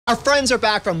Our friends are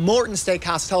back from Morton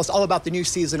Steakhouse to tell us all about the new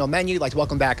seasonal menu. I'd like to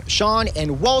welcome back Sean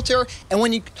and Walter. And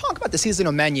when you talk about the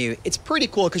seasonal menu, it's pretty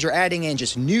cool because you're adding in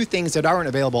just new things that aren't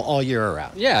available all year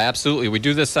around. Yeah, absolutely. We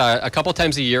do this a couple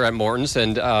times a year at Morton's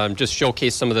and just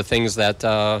showcase some of the things that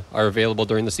are available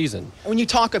during the season. When you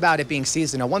talk about it being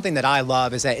seasonal, one thing that I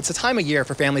love is that it's a time of year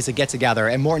for families to get together,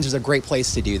 and Morton's is a great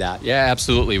place to do that. Yeah,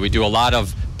 absolutely. We do a lot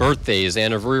of birthdays,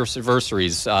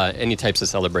 anniversaries, any types of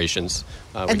celebrations.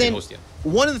 We can host you.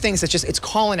 One of the things that's it's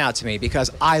calling out to me because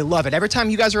I love it. Every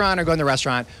time you guys are on or go in the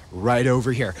restaurant, right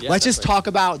over here. Yeah, Let's just talk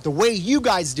about the way you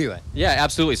guys do it. Yeah,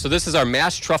 absolutely. So this is our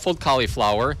mashed truffled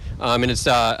cauliflower, and it's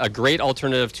a great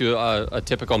alternative to a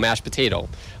typical mashed potato.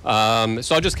 So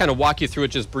I'll just kind of walk you through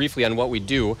it just briefly on what we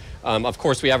do. Of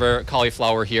course, we have our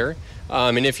cauliflower here.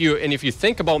 And if you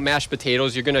think about mashed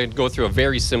potatoes, you're going to go through a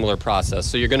very similar process.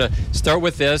 So you're going to start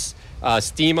with this,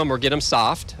 steam them or get them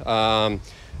soft.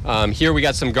 Here we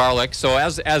got some garlic. So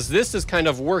as this is kind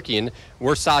of working,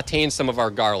 we're sauteing some of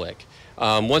our garlic.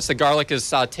 Once the garlic is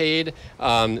sauteed,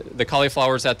 the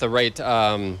cauliflower is at the right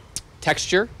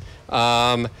texture.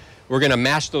 We're going to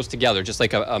mash those together just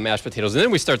like a mashed potatoes. And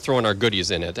then we start throwing our goodies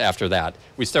in it after that.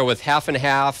 We start with half and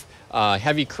half.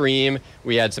 Heavy cream,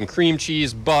 we add some cream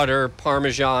cheese, butter,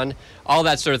 Parmesan, all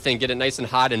that sort of thing. Get it nice and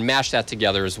hot and mash that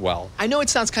together as well. I know it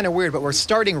sounds kind of weird, but we're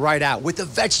starting right out with the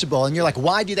vegetable. And you're like,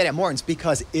 why do that at Morton's?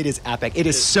 Because it is epic. It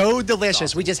is so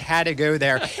delicious. Awesome. We just had to go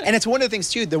there. And it's one of the things,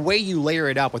 too, the way you layer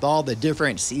it up with all the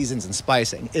different seasons and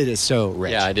spicing, it is so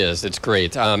rich. Yeah, it is. It's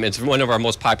great. It's one of our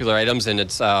most popular items, and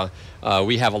it's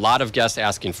we have a lot of guests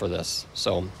asking for this.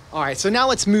 So. All right, so now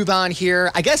let's move on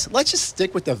here. I guess let's just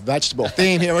stick with the vegetable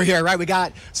theme over here, right? We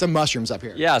got some mushrooms up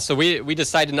here. Yeah, so we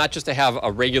decided not just to have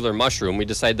a regular mushroom. We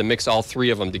decided to mix all three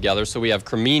of them together. So we have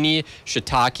cremini,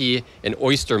 shiitake, and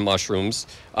oyster mushrooms.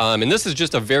 And this is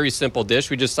just a very simple dish.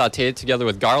 We just saute it together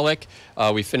with garlic.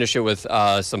 We finish it with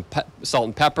some salt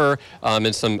and pepper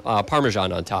and some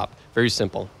Parmesan on top. Very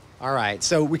simple. All right,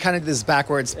 so we kind of did this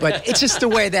backwards, but it's just the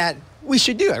way that we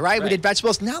should do it, right? We did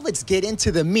vegetables. Now let's get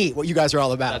into the meat, what you guys are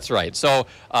all about. That's right. So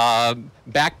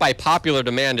backed by popular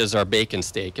demand is our bacon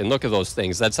steak. And look at those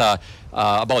things. That's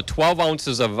about 12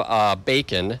 ounces of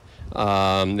bacon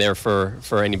there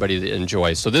for anybody to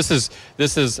enjoy. So this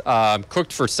is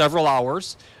cooked for several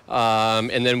hours.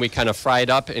 And then we kind of fry it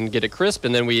up and get it crisp.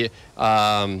 And then we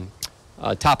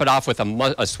top it off with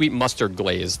a sweet mustard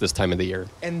glaze this time of the year.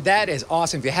 And that is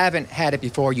awesome. If you haven't had it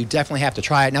before, you definitely have to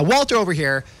try it. Now, Walter over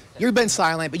here, you've been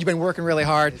silent, but you've been working really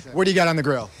hard. What do you got on the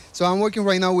grill? So I'm working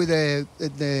right now with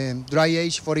the dry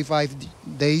age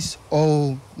 45 days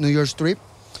old New York strip.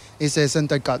 It's a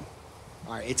center cut.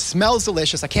 All right, it smells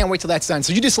delicious. I can't wait till that's done.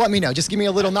 So you just let me know. Just give me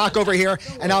a little knock over here,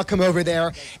 and I'll come over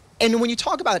there. And when you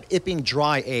talk about it being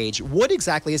dry age, what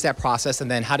exactly is that process,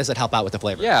 and then how does it help out with the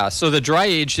flavor? Yeah, so the dry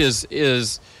age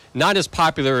is not as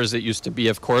popular as it used to be,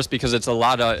 of course, because it takes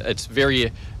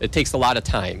a lot of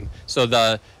time.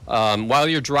 So while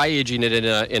you're dry aging it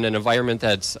in an environment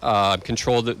that's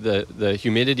controlled the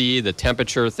humidity, the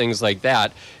temperature, things like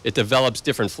that, it develops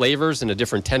different flavors and a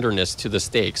different tenderness to the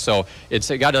steak. So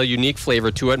it's got a unique flavor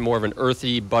to it, more of an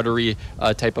earthy, buttery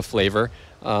type of flavor.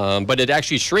 But it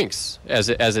actually shrinks as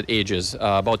it ages,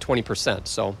 about 20%.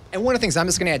 So. And one of the things I'm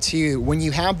just going to add to you, when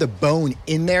you have the bone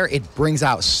in there, it brings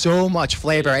out so much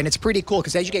flavor, and it's pretty cool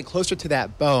because as you get closer to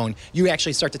that bone, you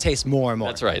actually start to taste more and more.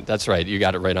 That's right. That's right. You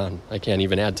got it right on. I can't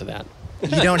even add to that.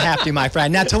 You don't have to, my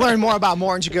friend. Now, to learn more about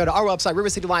Morton, you go to our website,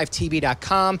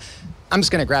 rivercitylivetv.com. I'm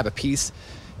just going to grab a piece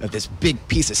of this big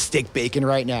piece of steak bacon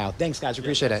right now. Thanks, guys. We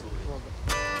appreciate it.